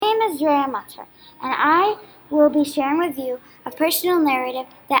Rhea Matar, and I will be sharing with you a personal narrative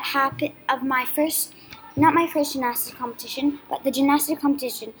that happened of not my first gymnastics competition, but the gymnastics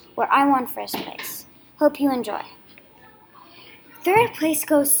competition where I won first place. Hope you enjoy. Third place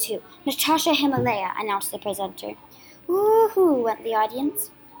goes to Natasha Himalaya, announced the presenter. Woohoo, went the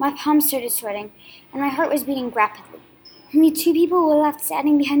audience. My palms started sweating, and my heart was beating rapidly. Only 2 people were left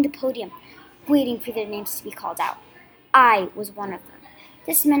standing behind the podium, waiting for their names to be called out. I was one of them.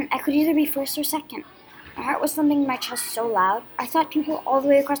 This meant I could either be first or second. My heart was thumping in my chest so loud, I thought people all the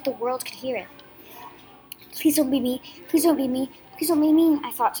way across the world could hear it. Please don't be me, please don't be me, please don't be me,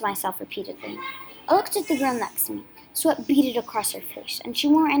 I thought to myself repeatedly. I looked at the girl next to me. Sweat beaded across her face, and she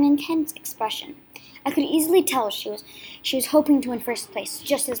wore an intense expression. I could easily tell she was hoping to win first place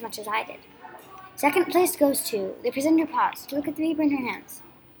just as much as I did. Second place goes to, the presenter paused to look at the paper in her hands.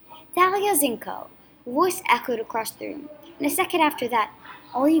 Thalia Zinko. The voice echoed across the room, and a second after that,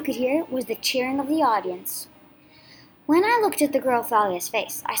 all you could hear was the cheering of the audience. When I looked at the girl Thalia's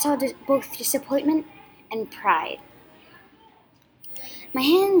face, I saw both disappointment and pride. My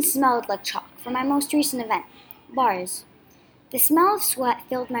hands smelled like chalk from my most recent event, bars. The smell of sweat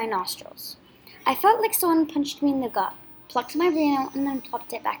filled my nostrils. I felt like someone punched me in the gut, plucked my brain out, and then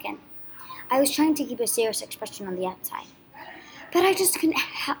plopped it back in. I was trying to keep a serious expression on the outside, but I just couldn't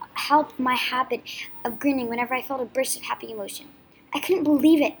help my habit of grinning whenever I felt a burst of happy emotion. I couldn't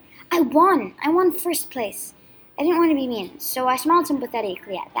believe it. I won! I won first place. I didn't want to be mean, so I smiled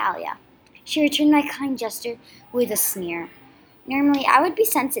sympathetically at Thalia. She returned my kind gesture with a sneer. Normally, I would be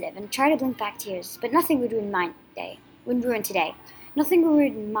sensitive and try to blink back tears, but nothing would ruin today. Nothing would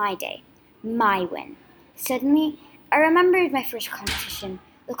ruin my day. My win. Suddenly, I remembered my first competition,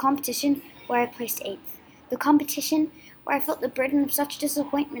 the competition where I placed 8th, the competition where I felt the burden of such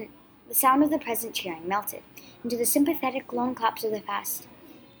disappointment. The sound of the present cheering melted into the sympathetic lone claps of the past.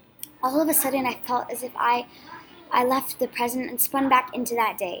 All of a sudden, I felt as if I left the present and spun back into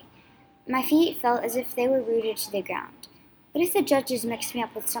that day. My feet felt as if they were rooted to the ground. What if the judges mixed me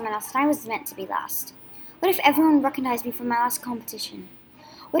up with someone else and I was meant to be last? What if everyone recognized me from my last competition?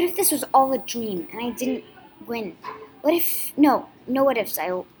 What if this was all a dream and I didn't win? What if... No what ifs,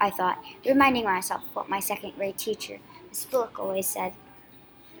 I thought, reminding myself what my second-grade teacher, Miss Bullock, always said.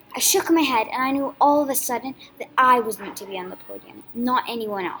 I shook my head, and I knew all of a sudden that I was meant to be on the podium, not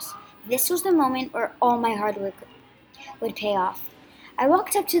anyone else. This was the moment where all my hard work would pay off. I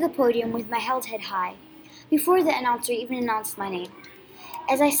walked up to the podium with my held head high, before the announcer even announced my name.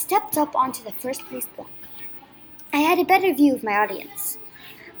 As I stepped up onto the first place block, I had a better view of my audience.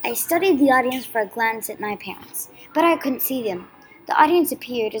 I studied the audience for a glance at my parents, but I couldn't see them. The audience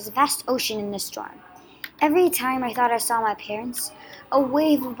appeared as a vast ocean in a storm. Every time I thought I saw my parents, a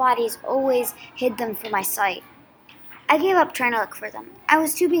wave of bodies always hid them from my sight. I gave up trying to look for them. I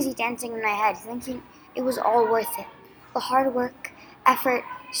was too busy dancing in my head, thinking it was all worth it. The hard work, effort,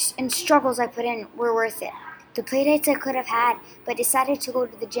 and struggles I put in were worth it. The playdates I could have had, but decided to go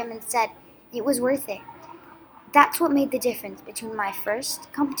to the gym instead, it was worth it. That's what made the difference between my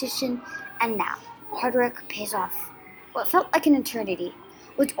first competition and now. Hard work pays off. What felt like an eternity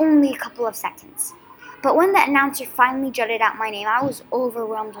was only a couple of seconds. But when the announcer finally jutted out my name, I was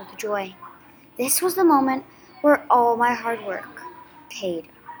overwhelmed with joy. This was the moment where all my hard work paid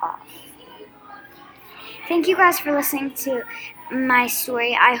off. Thank you guys for listening to my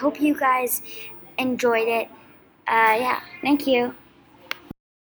story. I hope you guys enjoyed it. Thank you.